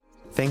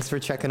Thanks for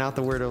checking out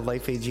the Word of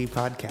Life AG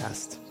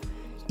podcast.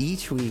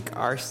 Each week,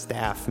 our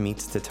staff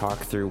meets to talk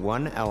through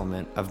one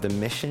element of the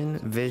mission,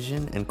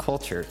 vision, and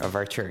culture of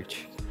our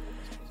church.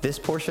 This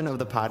portion of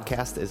the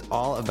podcast is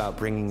all about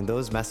bringing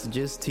those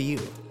messages to you.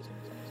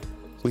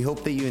 We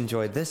hope that you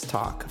enjoyed this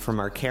talk from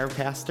our care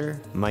pastor,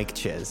 Mike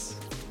Chiz.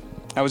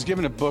 I was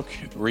given a book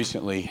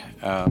recently,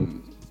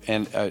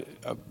 and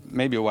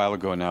maybe a while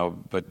ago now,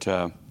 but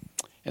and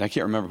I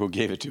can't remember who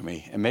gave it to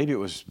me, and maybe it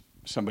was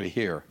somebody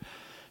here,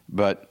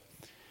 but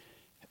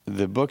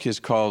the book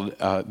is called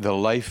The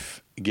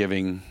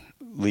Life-Giving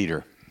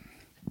Leader,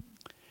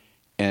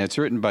 and it's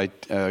written by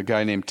a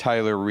guy named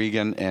Tyler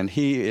Regan, and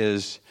he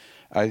was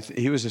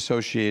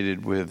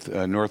associated with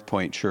North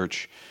Point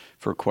Church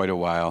for quite a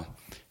while.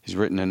 He's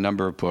written a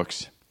number of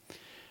books.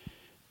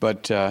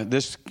 But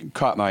this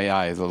caught my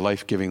eye, The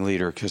Life-Giving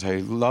Leader, because I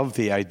love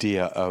the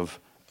idea of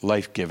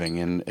life-giving.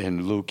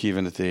 And Luke,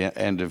 even at the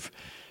end of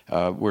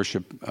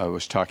worship,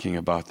 was talking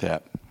about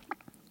that.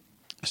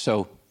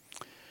 So,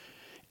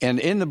 and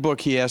in the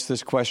book, he asked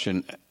this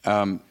question.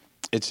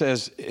 It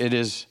says, it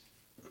is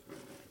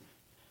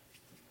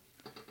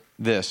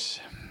this: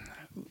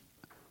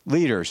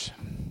 leaders,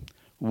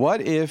 what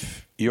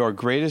if your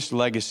greatest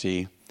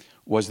legacy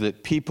was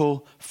that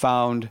people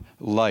found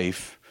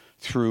life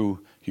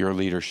through your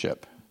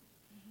leadership?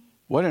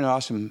 What an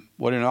awesome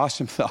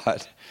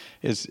thought!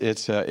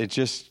 It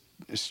just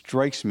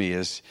strikes me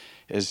as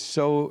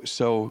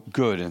so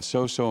good and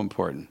so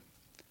important.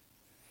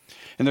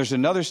 And there's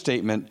another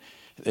statement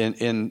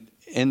in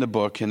the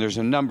book, and there's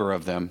a number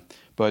of them,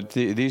 but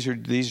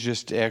these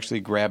just actually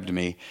grabbed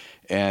me,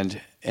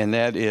 and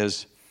that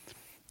is,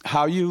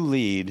 how you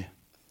lead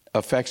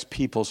affects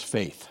people's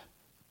faith,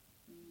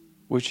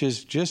 which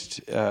is just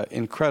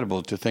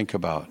incredible to think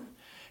about.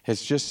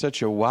 It's just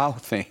such a wow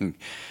thing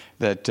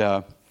that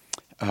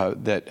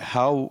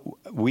how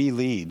we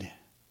lead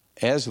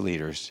as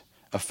leaders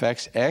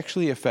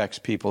actually affects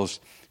people's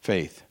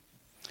faith.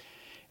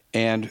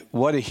 And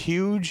what a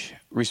huge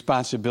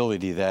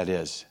responsibility that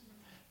is.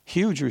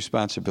 Huge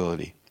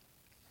responsibility.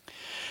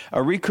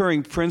 A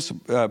recurring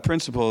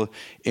principle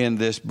in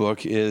this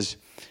book is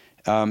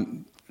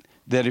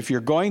that if you're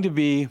going to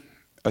be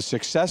a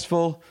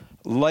successful,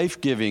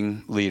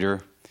 life-giving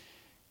leader,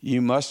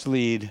 you must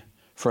lead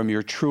from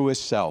your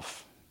truest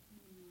self,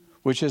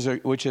 which is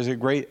a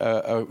great,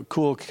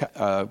 cool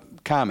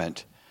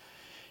comment,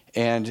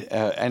 and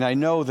I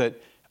know that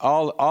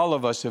all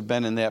of us have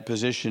been in that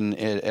position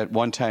at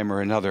one time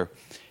or another,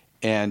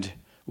 and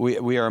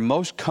we are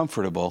most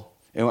comfortable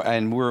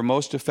and we're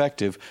most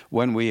effective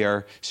when we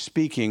are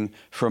speaking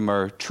from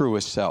our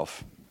truest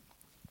self.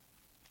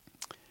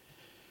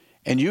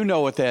 And you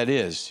know what that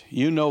is.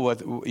 You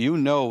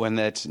know when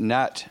that's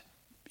not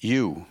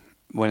you.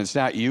 When it's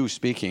not you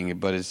speaking,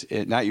 but it's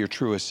not your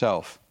truest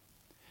self.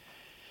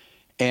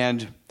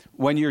 And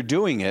when you're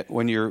doing it,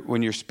 when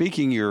you're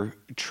speaking your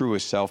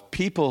truest self,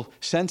 people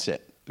sense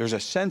it. There's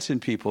a sense in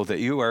people that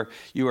you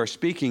are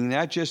speaking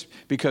not just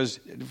because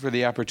for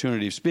the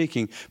opportunity of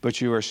speaking, but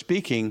you are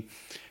speaking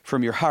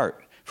from your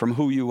heart, from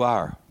who you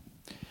are.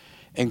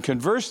 And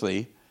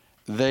conversely,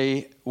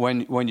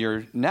 when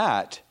you're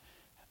not,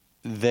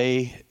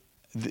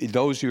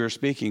 those you are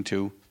speaking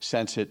to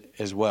sense it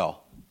as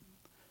well.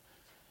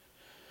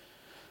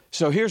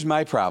 So here's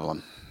my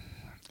problem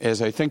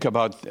as I think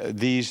about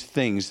these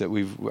things that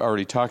we've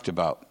already talked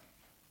about.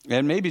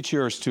 And maybe it's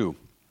yours too.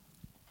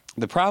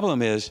 The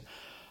problem is,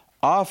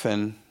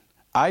 often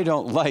I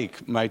don't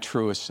like my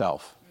truest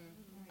self.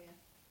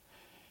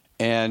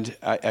 And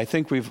I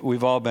think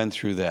we've all been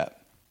through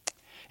that.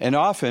 And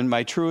often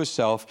my truest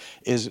self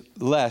is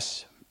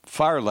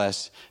far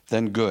less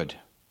than good.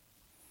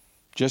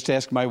 Just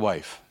ask my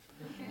wife,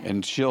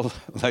 and she'll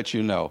let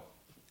you know.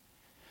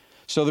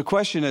 So the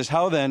question is,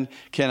 how then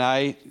can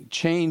I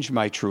change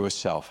my truest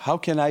self? How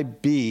can I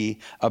be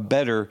a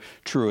better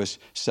truest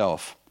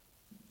self?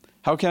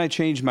 How can I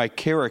change my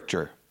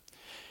character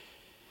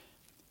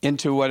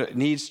into what it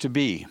needs to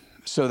be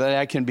so that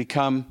I can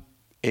become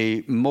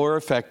a more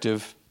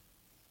effective,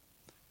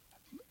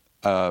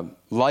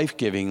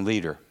 life-giving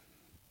leader?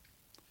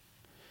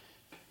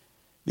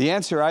 The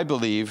answer, I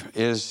believe,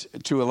 is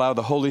to allow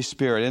the Holy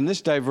Spirit, and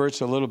this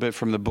diverts a little bit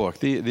from the book.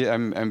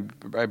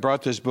 I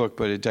brought this book,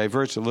 but it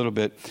diverts a little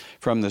bit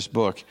from this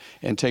book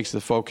and takes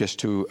the focus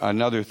to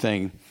another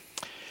thing.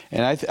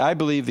 And I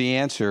believe the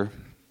answer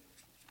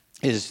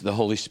is the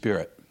Holy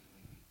Spirit.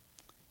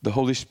 The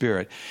Holy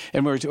Spirit.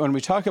 And when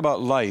we talk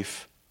about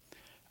life,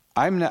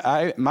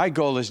 my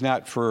goal is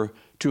not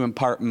to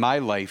impart my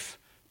life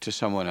to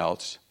someone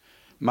else.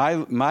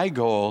 My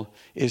goal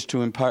is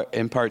to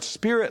impart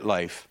spirit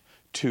life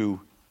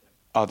to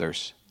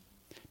others,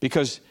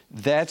 because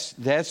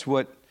that's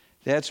what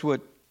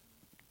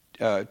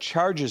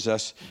charges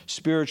us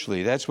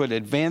spiritually. That's what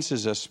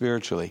advances us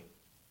spiritually.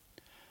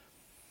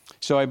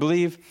 So I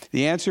believe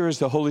the answer is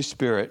the Holy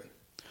Spirit,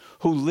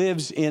 who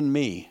lives in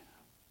me,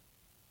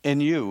 in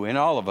you, in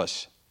all of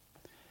us.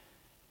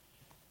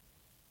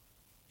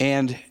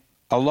 And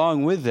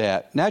along with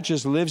that, not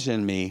just lives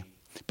in me,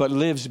 but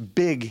lives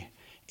big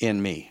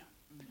in me.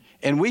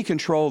 And we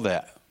control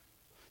that.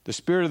 The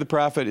spirit of the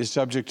prophet is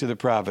subject to the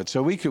prophet.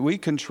 So we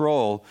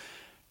control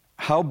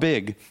how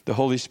big the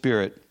Holy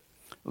Spirit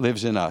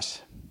lives in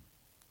us.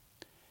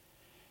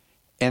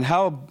 And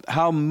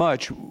how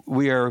much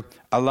we are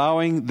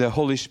allowing the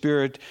Holy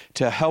Spirit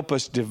to help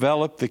us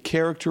develop the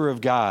character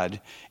of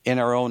God in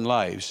our own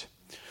lives,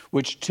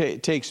 which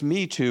takes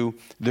me to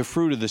the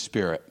fruit of the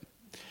Spirit.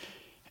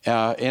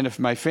 And if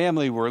my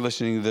family were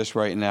listening to this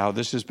right now,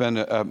 this has been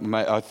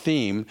a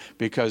theme,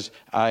 because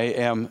I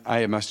am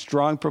a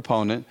strong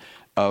proponent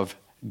of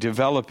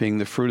developing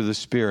the fruit of the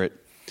Spirit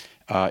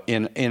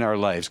in our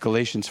lives.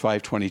 Galatians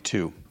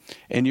 5:22.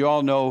 And you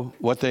all know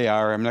what they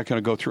are. I'm not going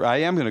to go through. I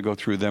am going to go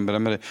through them, but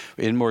I'm going to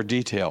in more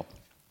detail.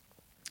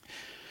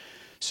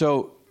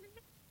 So,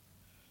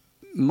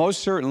 most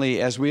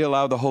certainly, as we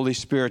allow the Holy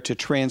Spirit to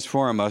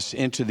transform us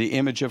into the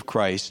image of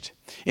Christ,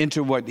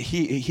 into what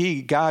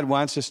God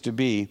wants us to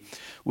be,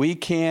 we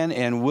can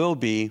and will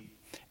be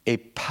a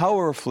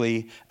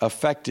powerfully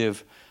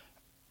effective,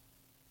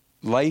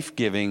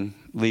 life-giving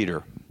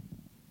leader.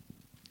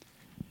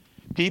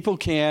 People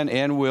can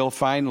and will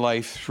find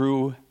life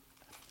through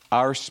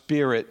our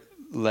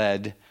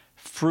Spirit-led,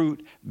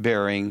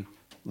 fruit-bearing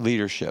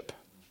leadership.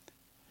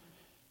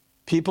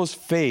 People's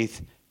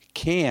faith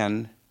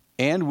can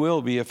and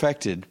will be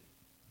affected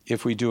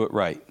if we do it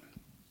right.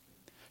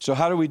 So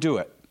how do we do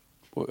it?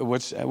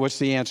 What's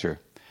the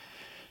answer?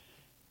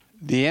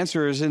 The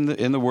answer is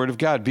in the Word of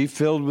God. Be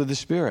filled with the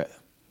Spirit.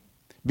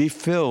 Be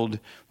filled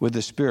with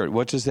the Spirit.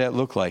 What does that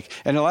look like?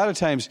 And a lot of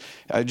times,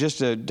 just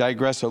to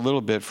digress a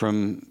little bit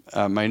from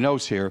my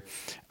notes here,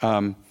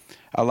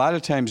 a lot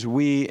of times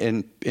we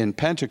in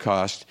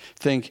Pentecost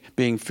think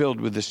being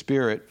filled with the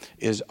Spirit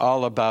is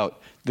all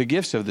about the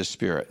gifts of the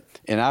Spirit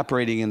and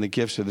operating in the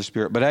gifts of the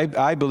Spirit. But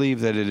I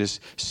believe that it is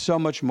so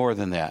much more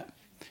than that.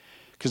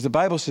 Because the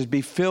Bible says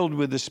be filled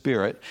with the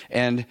Spirit.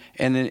 And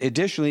then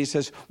additionally it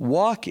says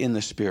walk in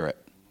the Spirit.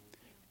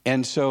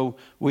 And so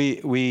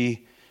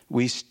we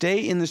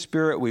stay in the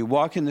Spirit, we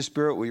walk in the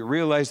Spirit, we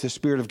realize the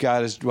Spirit of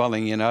God is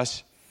dwelling in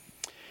us.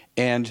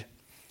 And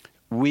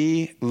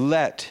we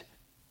let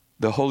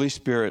the Holy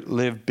Spirit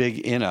live big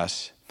in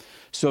us,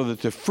 so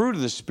that the fruit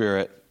of the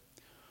Spirit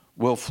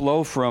will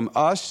flow from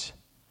us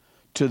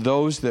to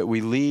those that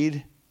we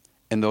lead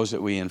and those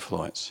that we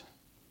influence.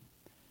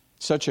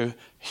 Such a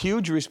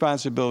huge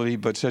responsibility,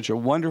 but such a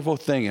wonderful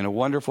thing and a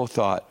wonderful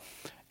thought.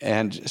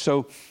 And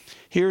so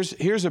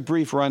here's a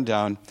brief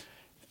rundown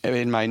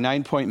in my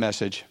 9-point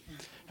message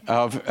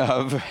of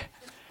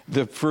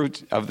the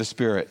fruit of the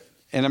Spirit.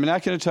 And I'm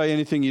not going to tell you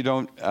anything you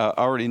don't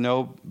already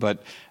know,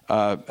 but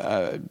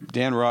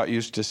Dan Rott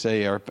used to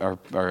say,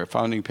 our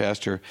founding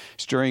pastor,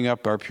 stirring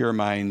up our pure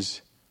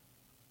minds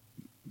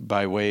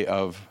by way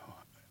of,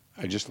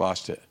 I just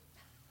lost it.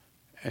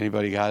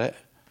 Anybody got it?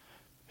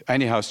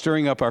 Anyhow,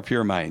 stirring up our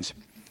pure minds.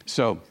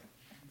 So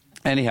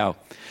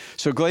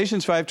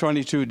Galatians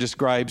 5:22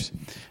 describes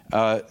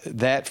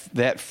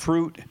that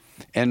fruit,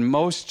 and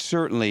most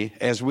certainly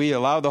as we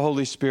allow the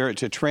Holy Spirit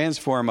to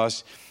transform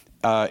us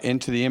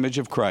into the image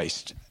of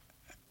Christ.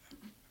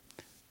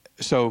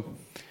 So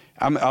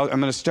I'm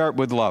going to start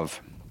with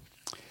love.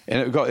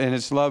 And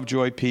it's love,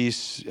 joy,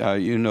 peace.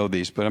 You know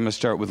these, but I'm going to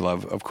start with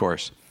love, of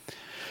course.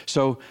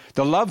 So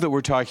the love that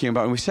we're talking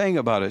about, and we sang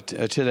about it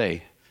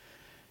today,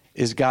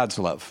 is God's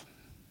love.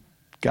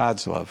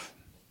 God's love.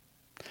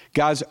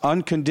 God's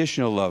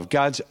unconditional love.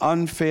 God's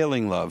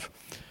unfailing love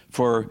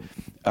for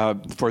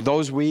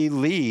those we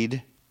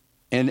lead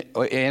and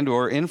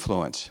or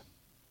influence.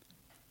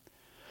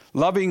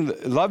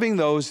 Loving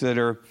those that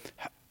are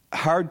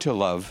hard to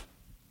love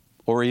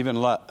or even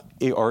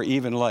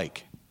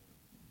like.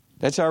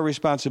 That's our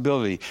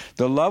responsibility.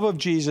 The love of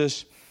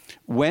Jesus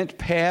went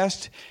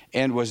past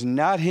and was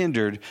not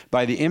hindered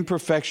by the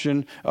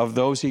imperfection of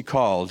those he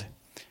called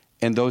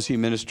and those he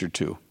ministered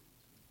to.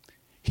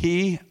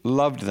 He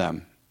loved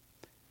them,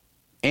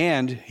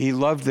 and he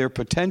loved their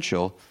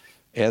potential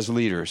as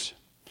leaders.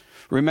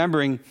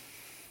 Remembering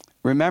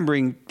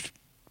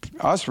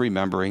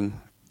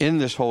in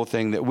this whole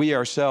thing that we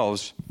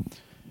ourselves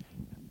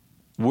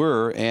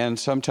were and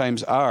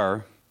sometimes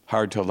are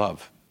hard to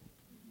love.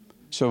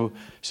 So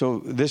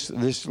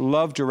this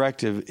love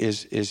directive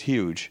is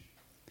huge.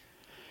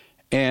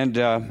 And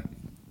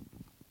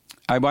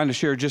I want to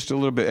share just a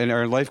little bit. In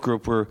our life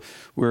group,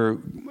 we're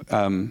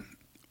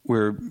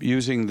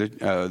using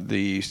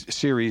the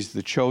series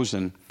The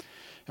Chosen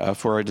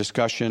for our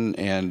discussion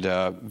and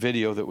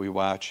video that we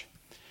watch.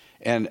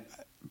 And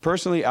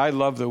personally, I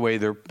love the way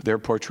they're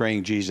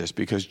portraying Jesus,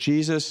 because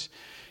Jesus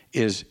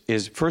is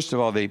first of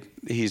all,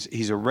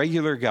 he's a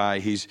regular guy.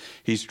 He's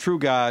true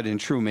God and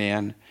true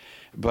man.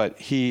 But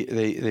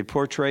they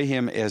portray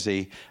him as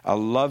a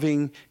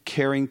loving,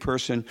 caring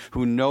person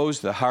who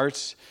knows the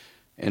hearts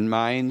and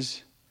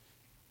minds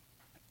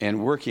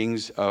and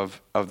workings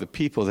of the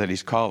people that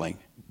he's calling.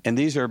 And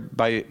these are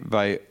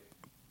by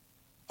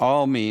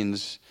all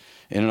means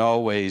and in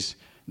all ways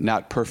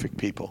not perfect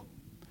people,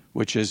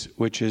 which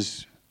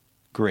is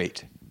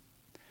great.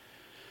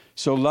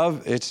 So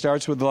love, it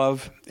starts with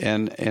love,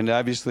 and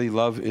obviously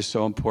love is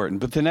so important.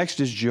 But the next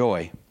is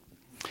joy.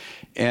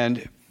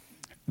 And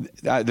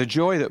the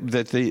joy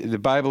that the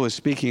Bible is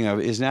speaking of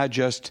is not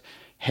just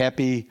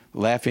happy,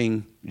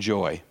 laughing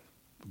joy.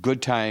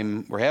 Good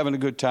time, we're having a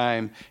good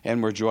time,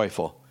 and we're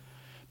joyful.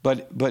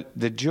 But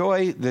the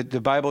joy that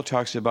the Bible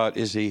talks about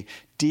is a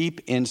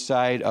deep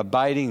inside,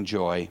 abiding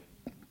joy.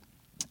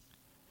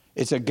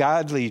 It's a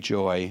godly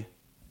joy.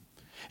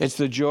 It's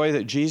the joy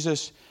that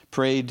Jesus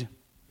prayed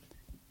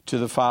to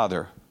the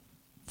Father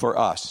for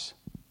us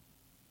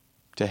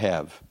to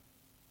have.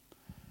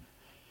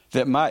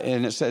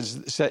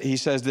 He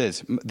says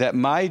this, that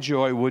my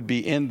joy would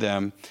be in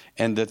them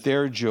and that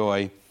their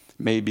joy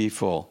may be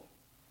full.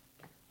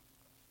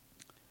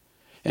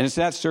 And it's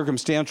not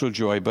circumstantial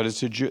joy, but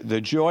it's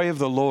the joy of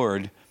the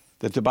Lord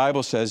that the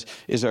Bible says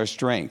is our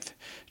strength.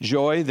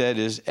 Joy that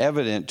is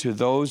evident to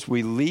those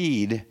we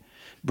lead,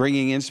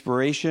 bringing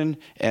inspiration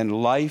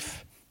and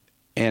life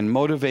and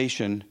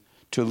motivation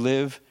to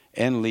live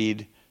and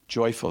lead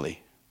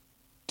joyfully,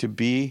 to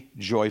be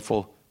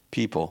joyful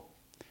people.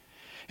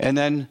 And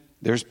then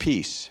there's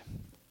peace.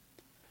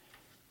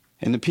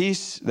 And the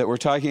peace that we're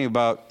talking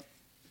about,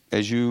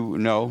 as you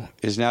know,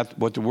 is not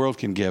what the world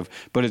can give,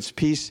 but it's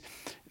peace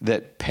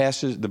that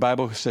passes, the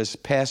Bible says,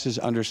 passes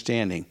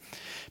understanding.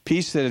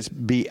 Peace that is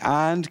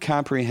beyond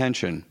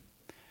comprehension,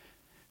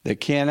 that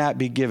cannot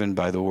be given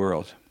by the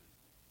world.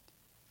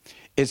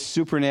 It's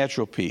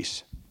supernatural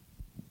peace.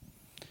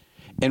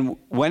 And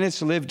when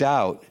it's lived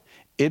out,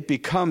 it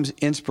becomes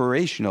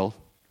inspirational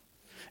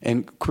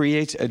and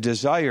creates a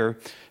desire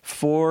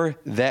for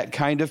that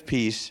kind of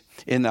peace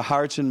in the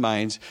hearts and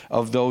minds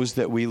of those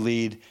that we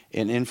lead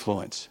and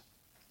influence.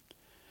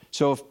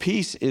 So if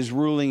peace is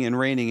ruling and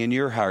reigning in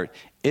your heart,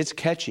 it's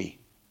catchy.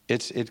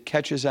 It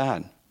catches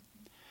on.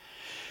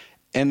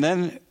 And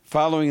then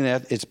following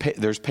that,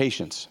 there's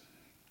patience.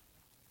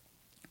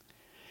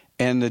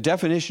 And the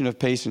definition of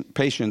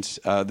patience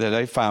that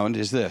I found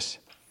is this: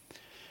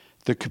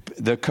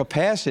 the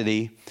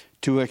capacity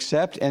to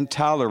accept and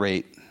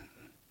tolerate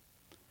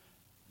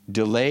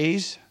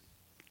delays,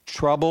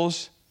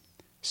 troubles,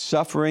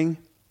 suffering,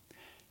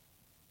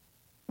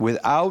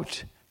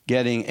 without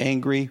getting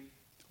angry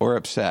or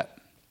upset.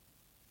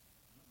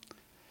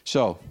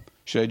 So,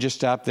 should I just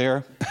stop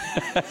there?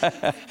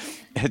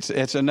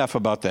 It's enough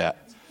about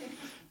that.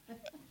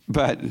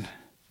 But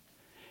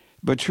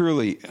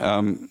truly,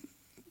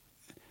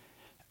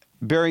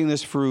 bearing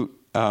this fruit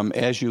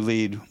as you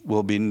lead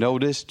will be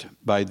noticed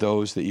by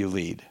those that you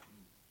lead.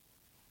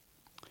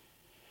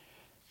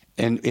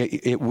 And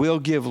it will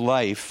give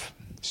life,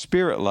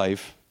 spirit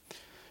life,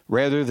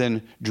 rather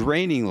than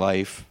draining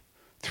life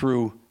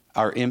through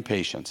our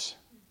impatience.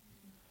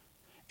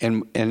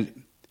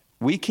 And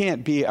we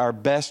can't be our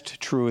best,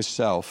 truest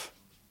self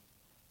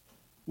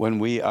when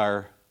we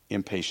are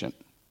impatient.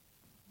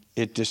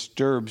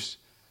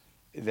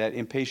 That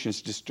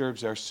impatience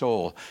disturbs our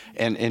soul,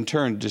 and in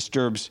turn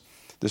disturbs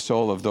the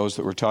soul of those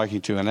that we're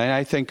talking to. And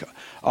I think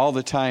all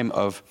the time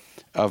of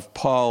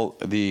Paul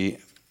the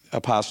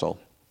apostle,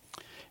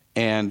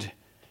 and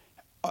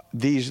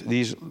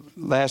these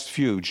last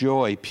few,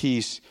 joy,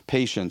 peace,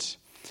 patience.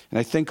 And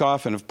I think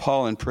often of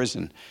Paul in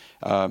prison.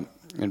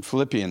 In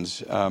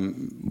Philippians,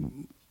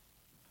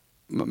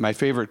 my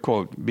favorite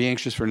quote, be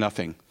anxious for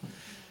nothing.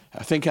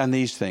 Think on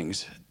these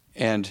things.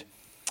 And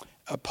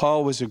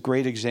Paul was a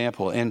great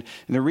example. And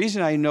the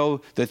reason I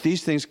know that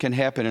these things can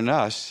happen in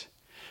us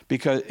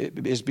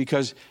is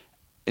because,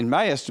 in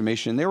my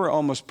estimation, they were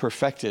almost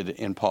perfected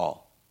in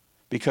Paul.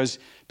 Because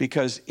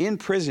in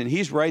prison,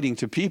 he's writing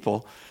to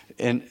people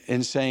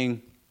and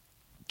saying,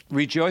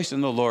 rejoice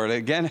in the Lord.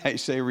 Again, I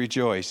say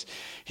rejoice.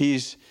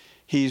 He's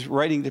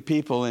writing to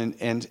people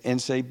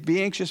and say,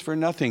 be anxious for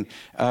nothing.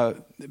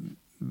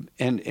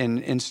 And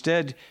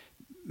instead,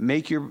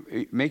 make your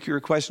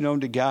request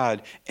known to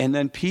God, and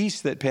then peace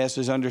that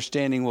passes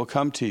understanding will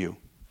come to you.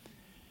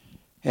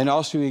 And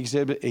also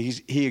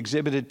he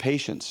exhibited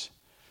patience,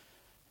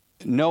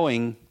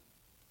 knowing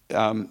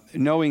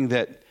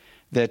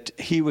that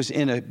he was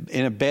in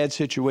a bad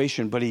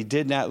situation, but he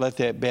did not let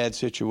that bad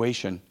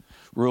situation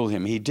rule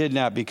him. He did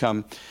not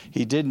become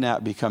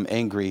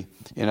angry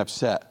and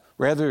upset.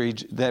 Rather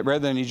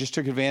than he just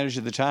took advantage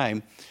of the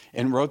time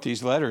and wrote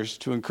these letters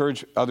to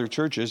encourage other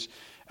churches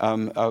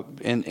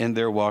in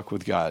their walk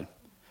with God.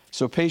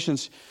 So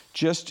patience,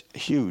 just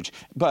huge.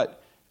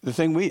 But the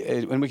thing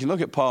when we can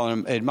look at Paul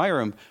and admire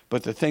him,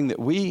 but the thing that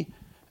we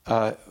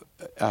need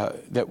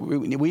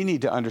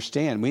to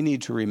understand, we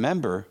need to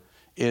remember,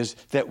 is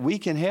that we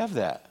can have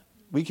that.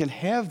 We can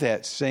have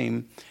that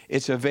same.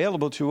 It's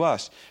available to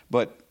us.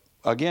 But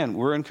again,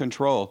 we're in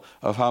control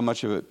of how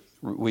much of it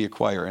we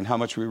acquire and how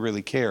much we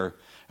really care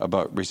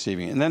about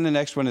receiving it. And then the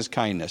next one is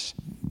kindness.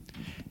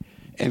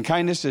 And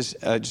kindness is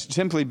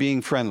simply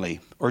being friendly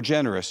or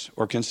generous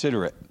or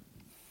considerate.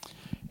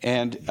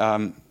 And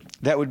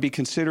that would be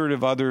considerate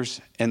of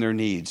others and their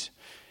needs,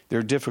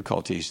 their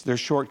difficulties, their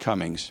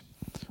shortcomings,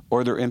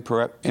 or their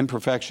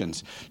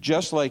imperfections.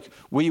 Just like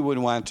we would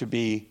want to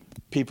be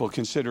people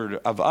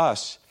considerate of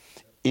us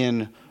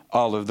in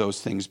all of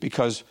those things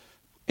because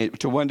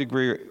to one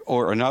degree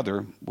or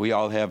another, we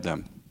all have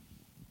them.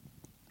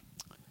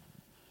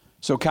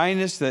 So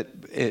kindness, that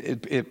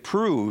it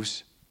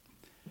proves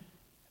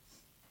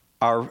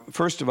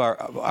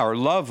our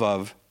love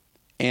of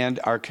and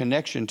our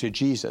connection to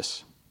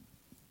Jesus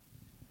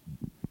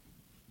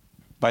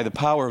by the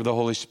power of the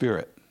Holy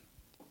Spirit.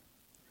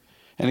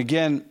 And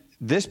again,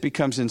 this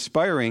becomes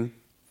inspiring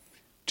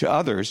to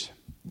others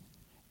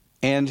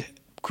and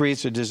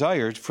creates a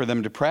desire for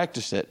them to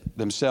practice it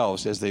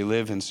themselves as they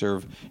live and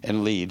serve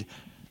and lead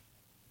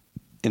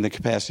in the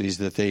capacities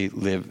that they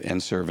live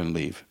and serve and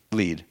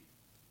lead.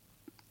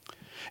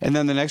 And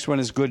then the next one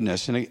is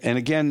goodness. And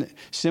again,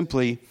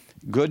 simply,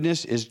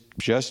 goodness is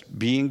just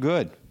being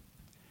good.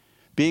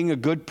 Being a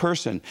good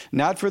person,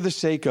 not for the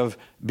sake of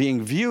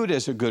being viewed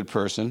as a good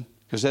person,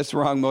 because that's the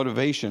wrong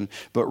motivation,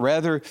 but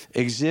rather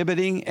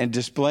exhibiting and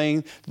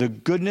displaying the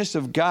goodness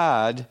of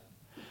God,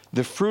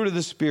 the fruit of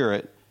the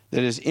Spirit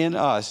that is in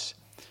us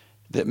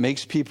that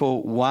makes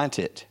people want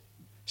it,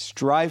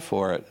 strive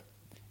for it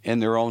in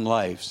their own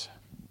lives.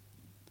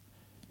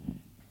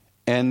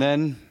 And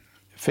then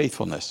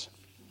faithfulness.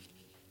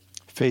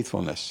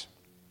 Faithfulness.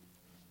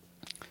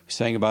 We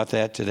sang about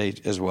that today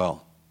as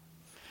well.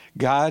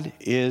 God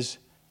is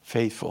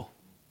faithful.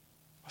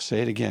 I'll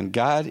say it again.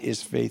 God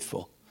is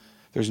faithful.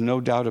 There's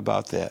no doubt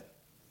about that.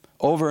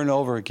 Over and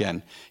over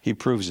again, he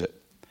proves it.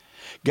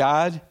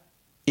 God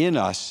in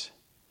us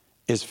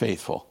is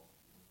faithful.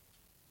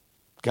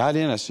 God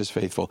in us is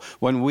faithful.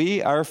 When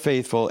we are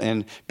faithful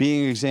and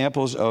being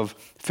examples of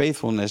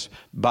faithfulness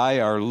by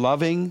our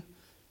loving,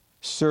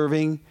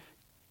 serving,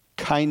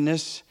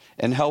 kindness,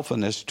 and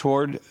helpfulness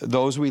toward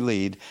those we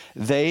lead,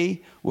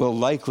 they will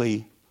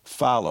likely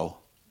follow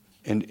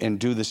and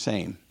do the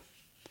same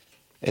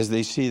as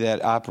they see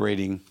that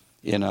operating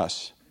in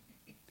us.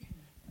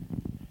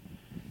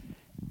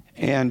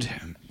 And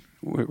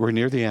we're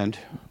near the end.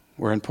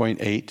 We're in point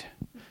 8.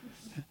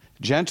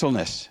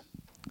 Gentleness.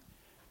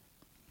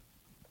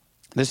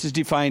 This is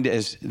defined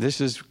as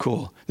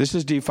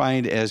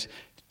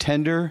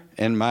tender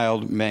and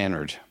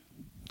mild-mannered.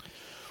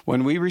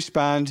 When we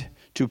respond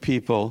to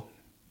people,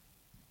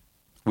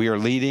 we are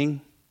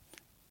leading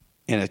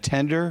in a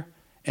tender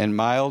and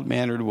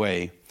mild-mannered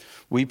way.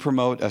 We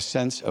promote a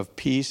sense of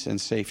peace and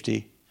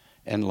safety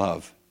and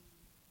love.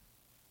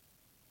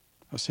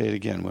 I'll say it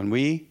again. When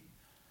we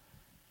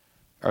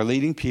are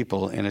leading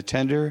people in a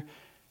tender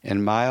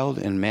and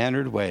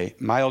mild-mannered way,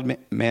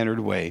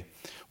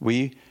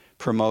 we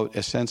promote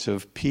a sense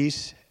of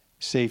peace,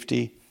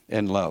 safety,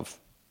 and love.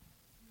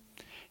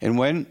 And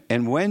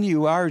when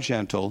you are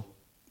gentle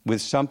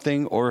with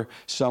something or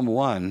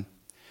someone,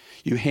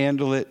 you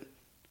handle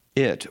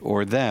it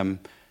or them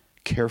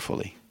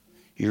carefully.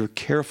 You're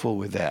careful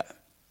with that.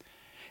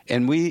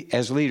 And we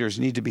as leaders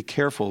need to be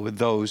careful with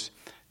those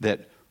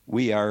that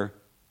we are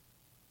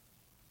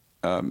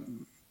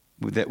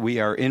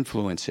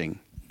influencing,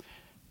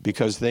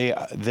 because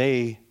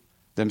they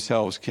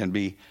themselves can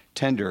be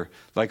tender,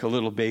 like a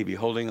little baby,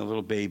 holding a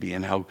little baby,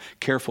 and how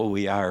careful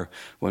we are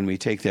when we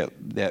take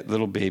that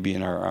little baby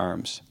in our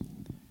arms.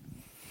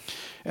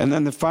 And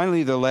then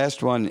finally, the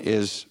last one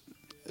is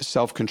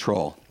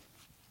self-control.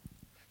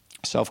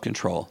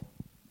 Self-control.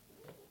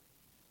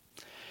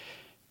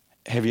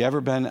 Have you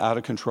ever been out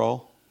of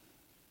control?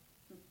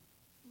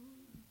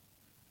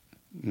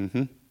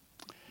 Mm-hmm.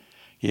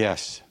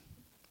 Yes.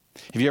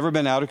 Have you ever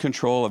been out of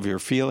control of your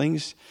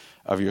feelings,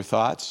 of your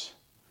thoughts,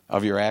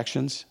 of your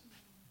actions?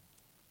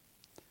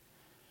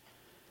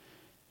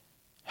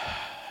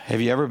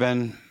 Have you ever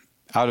been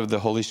out of the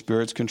Holy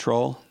Spirit's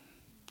control?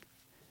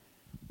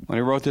 When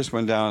I wrote this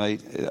one down,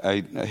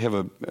 I have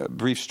a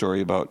brief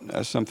story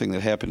about something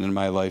that happened in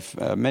my life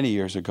many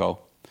years ago.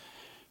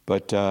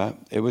 But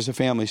it was a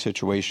family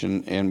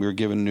situation, and we were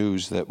given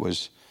news that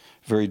was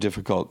very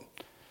difficult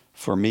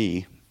for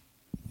me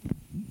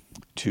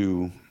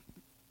to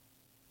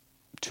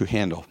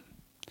handle.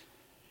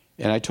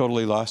 And I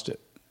totally lost it.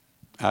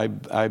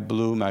 I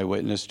blew my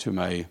witness to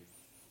my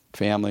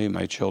family,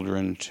 my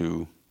children,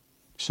 to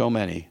so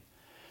many,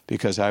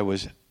 because I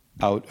was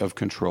out of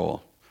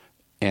control.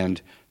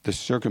 And the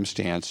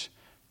circumstance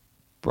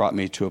brought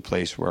me to a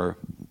place where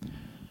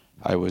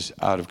I was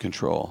out of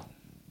control.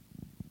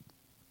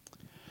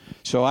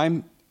 So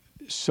I'm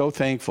so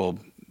thankful.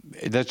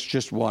 That's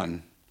just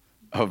one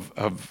of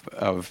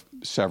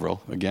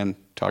several. Again,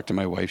 talk to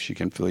my wife. She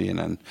can fill you in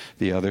on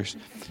the others.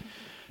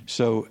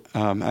 So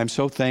I'm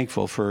so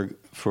thankful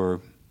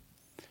for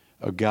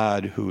a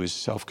God who is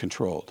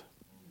self-controlled.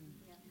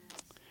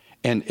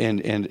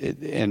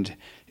 And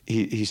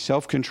he's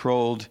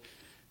self-controlled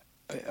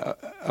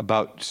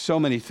about so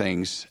many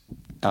things,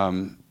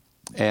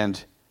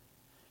 and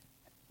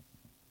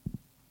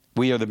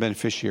we are the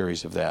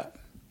beneficiaries of that.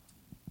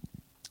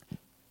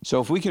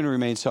 So if we can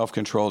remain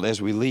self-controlled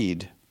as we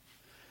lead,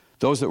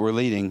 those that we're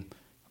leading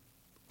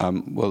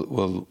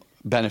will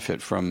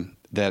benefit from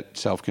that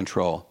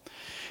self-control.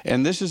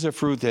 And this is a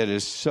fruit that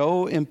is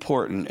so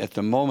important at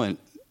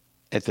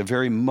the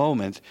very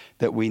moment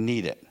that we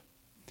need it.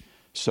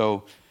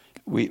 So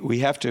we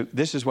have to.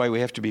 This is why we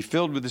have to be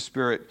filled with the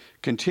Spirit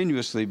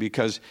continuously,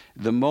 because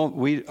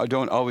we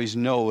don't always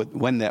know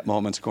when that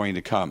moment's going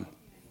to come.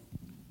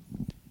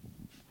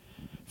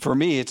 For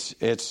me,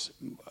 it's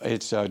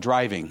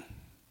driving.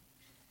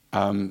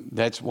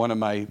 That's one of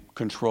my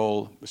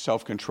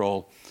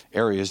self-control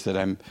areas that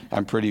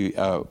I'm pretty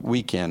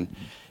weak in,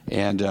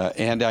 and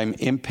I'm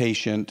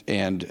impatient,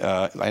 and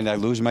I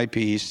lose my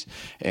peace,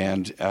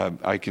 and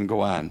I can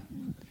go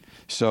on.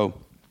 So,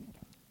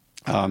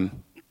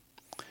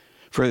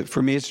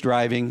 for me, it's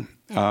driving.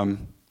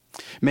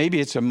 Maybe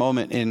it's a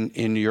moment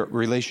in your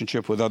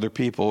relationship with other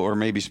people, or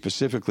maybe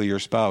specifically your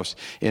spouse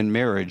in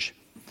marriage,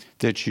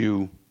 that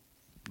you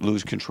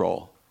lose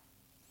control,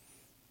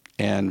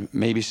 and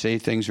maybe say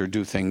things or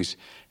do things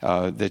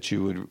that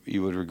you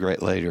would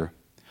regret later.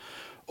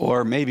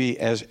 Or maybe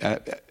as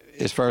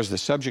far as the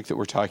subject that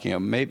we're talking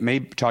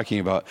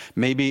about,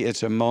 maybe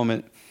it's a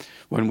moment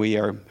when we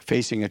are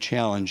facing a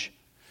challenge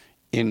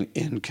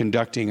in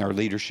conducting our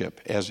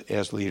leadership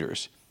as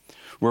leaders,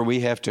 where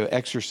we have to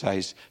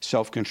exercise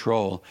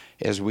self-control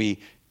as we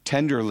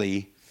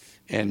tenderly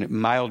and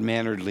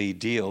mild-manneredly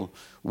deal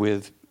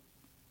with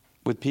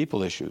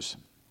people issues.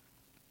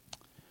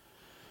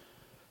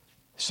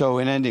 So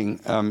in ending,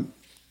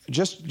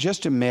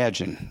 just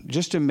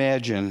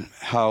imagine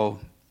how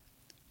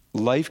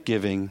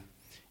life-giving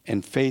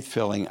and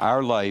faith-filling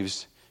our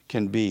lives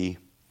can be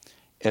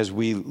as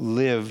we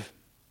live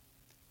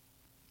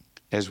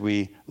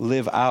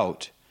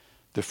out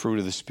the fruit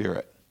of the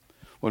Spirit.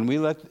 When we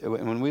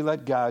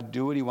let God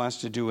do what He wants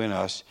to do in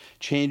us,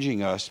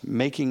 changing us,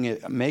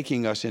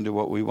 making us into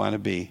what we want to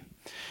be.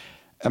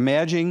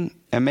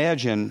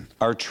 Imagine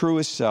our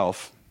truest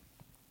self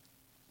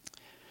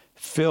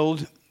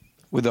filled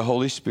with the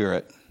Holy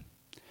Spirit,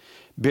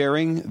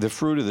 bearing the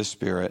fruit of the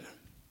Spirit,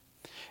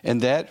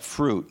 and that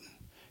fruit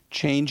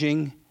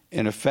changing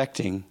and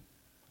affecting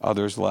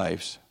others'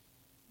 lives.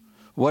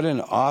 What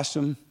an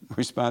awesome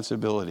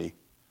responsibility.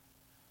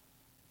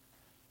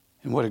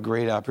 And what a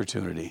great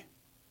opportunity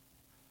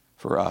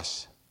for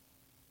us.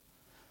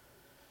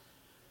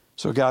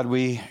 So God,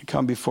 we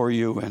come before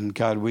you, and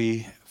God,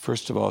 we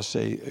first of all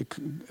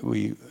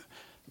we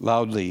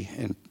loudly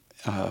and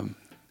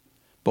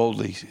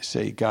boldly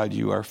say, God,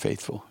 you are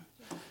faithful.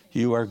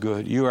 You are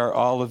good. You are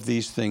all of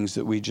these things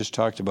that we just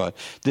talked about.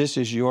 This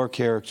is your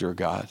character,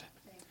 God.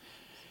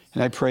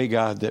 And I pray,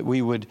 God, that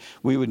we would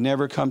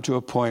never come to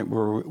a point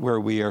where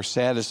we are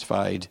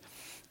satisfied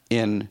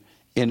in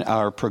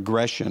our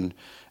progression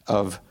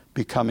of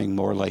becoming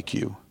more like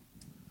you.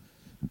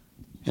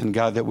 And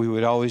God, that we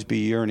would always be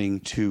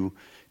yearning to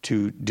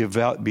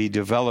be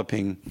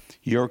developing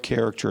your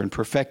character and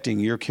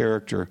perfecting your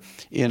character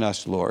in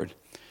us, Lord.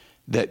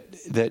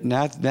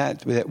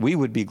 That we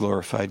would be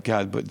glorified,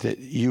 God, but that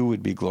you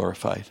would be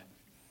glorified.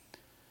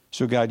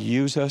 So God,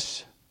 use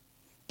us,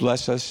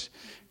 bless us,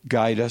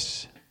 guide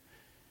us,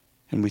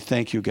 and we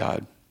thank you,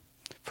 God,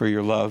 for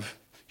your love,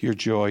 your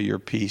joy, your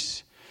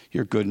peace,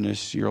 your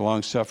goodness, your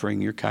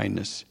long-suffering, your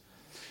kindness,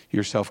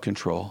 your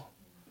self-control.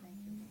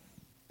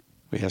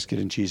 We ask it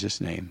in Jesus'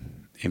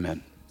 name.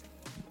 Amen.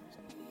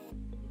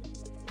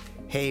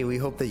 Hey, we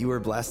hope that you were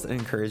blessed and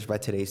encouraged by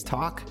today's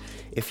talk.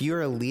 If you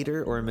are a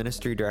leader or a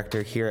ministry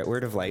director here at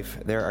Word of Life,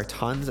 there are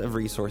tons of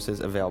resources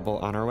available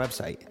on our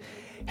website.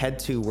 Head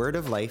to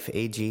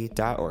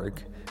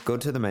wordoflifeag.org, go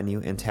to the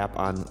menu, and tap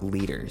on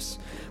Leaders.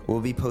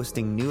 We'll be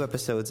posting new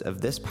episodes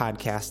of this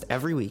podcast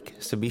every week,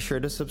 so be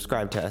sure to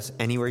subscribe to us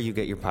anywhere you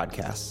get your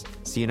podcasts.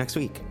 See you next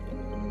week.